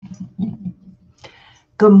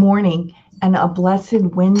Good morning and a blessed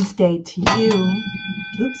Wednesday to you.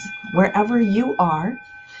 Wherever you are,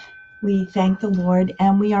 we thank the Lord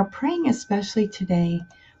and we are praying especially today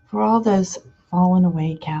for all those fallen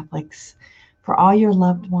away Catholics, for all your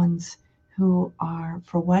loved ones who are,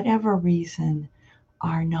 for whatever reason,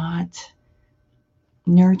 are not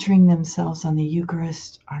nurturing themselves on the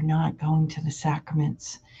Eucharist, are not going to the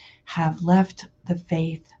sacraments, have left the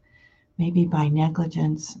faith, maybe by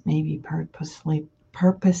negligence, maybe purposefully,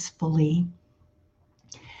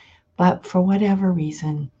 but for whatever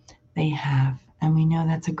reason they have. And we know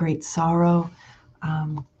that's a great sorrow.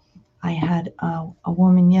 I had a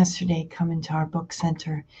woman yesterday come into our book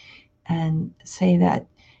center and say that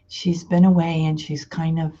she's been away and she's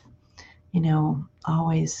kind of,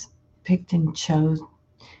 always picked and chose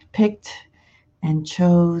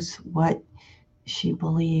what she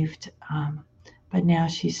believed. But now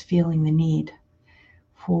she's feeling the need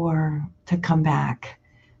to come back.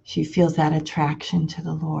 She feels that attraction to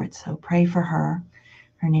the Lord. So pray for her.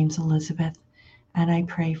 Her name's Elizabeth. And I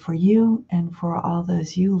pray for you and for all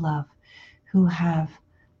those you love who have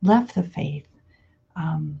left the faith.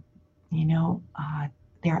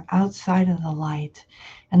 They're outside of the light.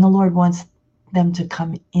 And the Lord wants them to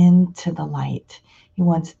come into the light. He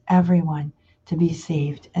wants everyone to be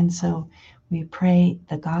saved. And so we pray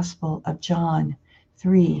the Gospel of John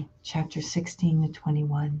 3, chapter 16 to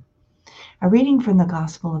 21. A reading from the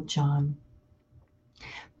Gospel of John.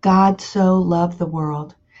 God so loved the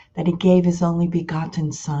world that he gave his only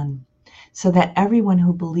begotten Son, so that everyone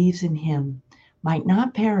who believes in him might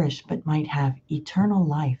not perish but might have eternal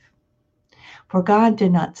life. For God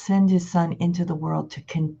did not send his Son into the world to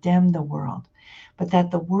condemn the world, but that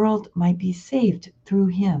the world might be saved through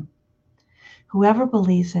him. Whoever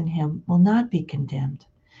believes in him will not be condemned,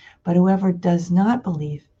 but whoever does not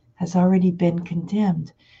believe has already been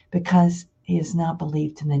condemned because he has not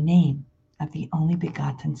believed in the name of the only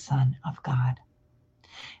begotten Son of God.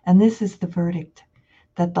 And this is the verdict,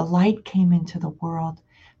 that the light came into the world,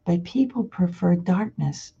 but people preferred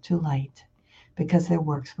darkness to light because their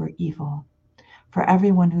works were evil. For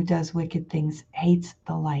everyone who does wicked things hates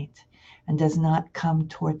the light and does not come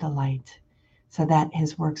toward the light, so that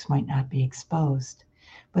his works might not be exposed.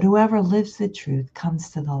 But whoever lives the truth comes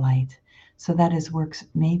to the light, so that his works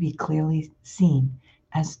may be clearly seen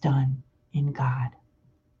as done in God.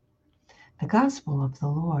 The Gospel of the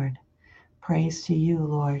Lord. Praise to you,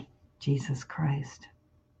 Lord Jesus Christ.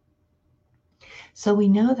 So we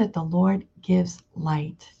know that the Lord gives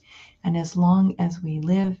light, and as long as we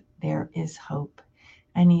live, there is hope.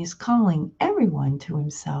 And he's calling everyone to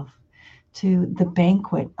himself, to the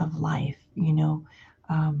banquet of life.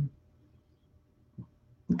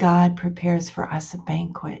 God prepares for us a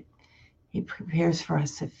banquet. He prepares for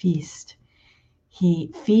us a feast.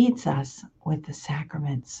 He feeds us with the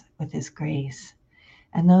sacraments, with his grace.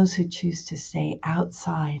 And those who choose to stay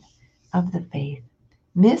outside of the faith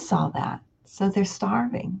miss all that. So they're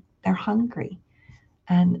starving, they're hungry,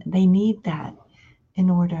 and they need that in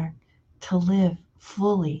order to live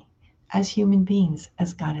fully as human beings,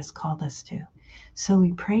 as God has called us to. So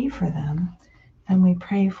we pray for them, and we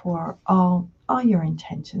pray for all your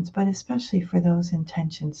intentions, but especially for those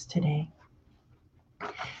intentions today.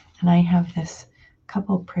 And I have this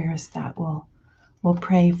couple prayers that we'll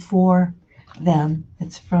pray for them.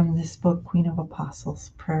 It's from this book, Queen of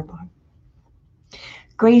Apostles prayer book.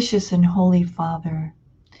 Gracious and Holy Father,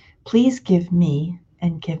 please give me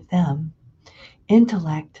and give them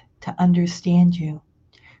intellect to understand you,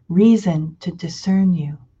 reason to discern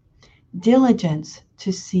you, diligence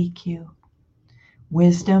to seek you,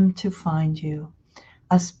 wisdom to find you,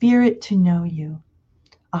 a spirit to know you,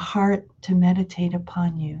 a heart to meditate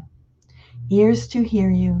upon you, ears to hear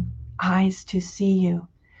you, eyes to see you,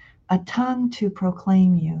 a tongue to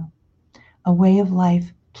proclaim you, a way of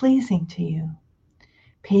life pleasing to you,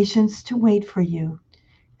 patience to wait for you,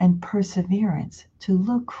 and perseverance to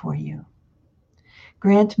look for you.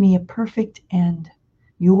 Grant me a perfect end,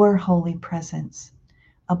 your holy presence,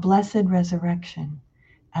 a blessed resurrection,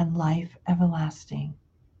 and life everlasting.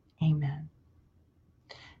 Amen.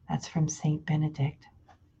 That's from Saint Benedict.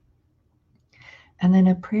 And then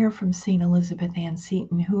a prayer from Saint Elizabeth Ann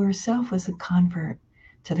Seton, who herself was a convert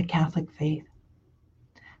to the Catholic faith.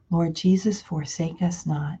 Lord Jesus, forsake us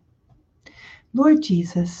not. Lord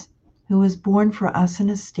Jesus, who was born for us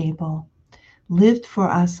in a stable, lived for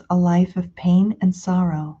us a life of pain and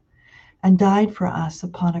sorrow, and died for us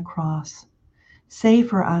upon a cross, say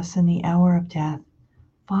for us in the hour of death,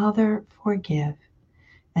 Father, forgive,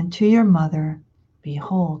 and to your mother,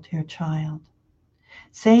 behold your child.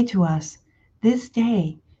 Say to us, this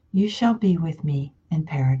day you shall be with me in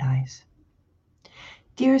paradise.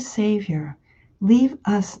 Dear Savior, leave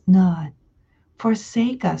us not,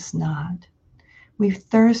 forsake us not. We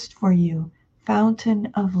thirst for you, fountain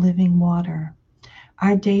of living water.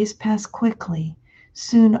 Our days pass quickly.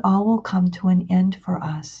 Soon all will come to an end for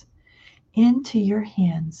us. Into your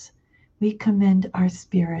hands we commend our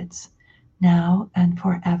spirits, now and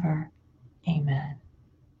forever. Amen.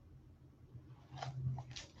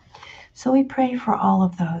 So we pray for all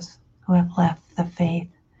of those who have left the faith,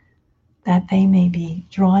 that they may be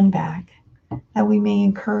drawn back, that we may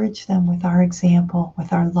encourage them with our example,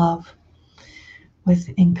 with our love, with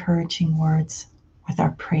encouraging words, with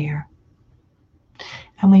our prayer.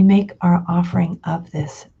 And we make our offering of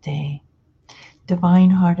this day.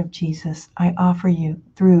 Divine Heart of Jesus, I offer you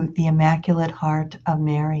through the Immaculate Heart of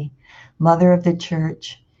Mary, Mother of the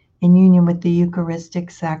Church, in union with the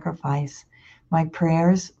Eucharistic sacrifice, my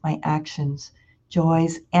prayers, my actions,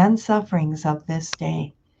 joys, and sufferings of this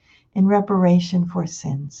day, in reparation for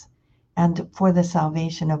sins, and for the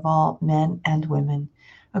salvation of all men and women,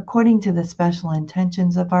 according to the special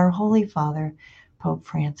intentions of our Holy Father, Pope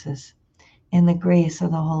Francis, in the grace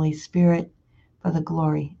of the Holy Spirit, for the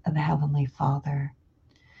glory of the Heavenly Father.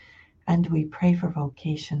 And we pray for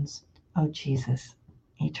vocations, O Jesus,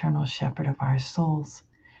 eternal shepherd of our souls.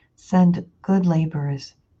 Send good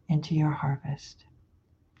laborers into your harvest.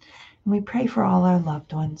 And we pray for all our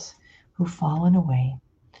loved ones who've fallen away.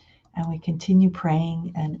 And we continue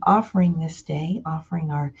praying and offering this day, offering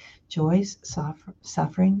our joys,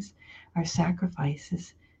 sufferings, our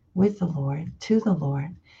sacrifices with the Lord, to the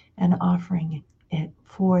Lord, and offering it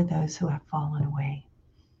for those who have fallen away.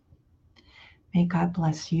 May God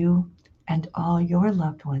bless you and all your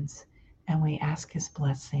loved ones, and we ask his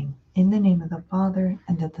blessing in the name of the Father,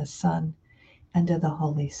 and of the Son, and of the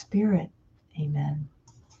Holy Spirit. Amen.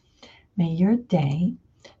 May your day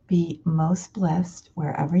be most blessed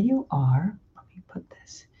wherever you are. Let me put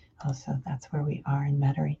this. Oh, so that's where we are in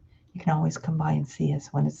Metairie. You can always come by and see us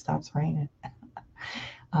when it stops raining.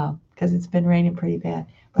 Because it's been raining pretty bad,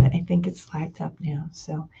 but I think it's slacked up now.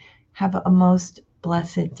 So have a most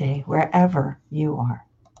blessed day wherever you are.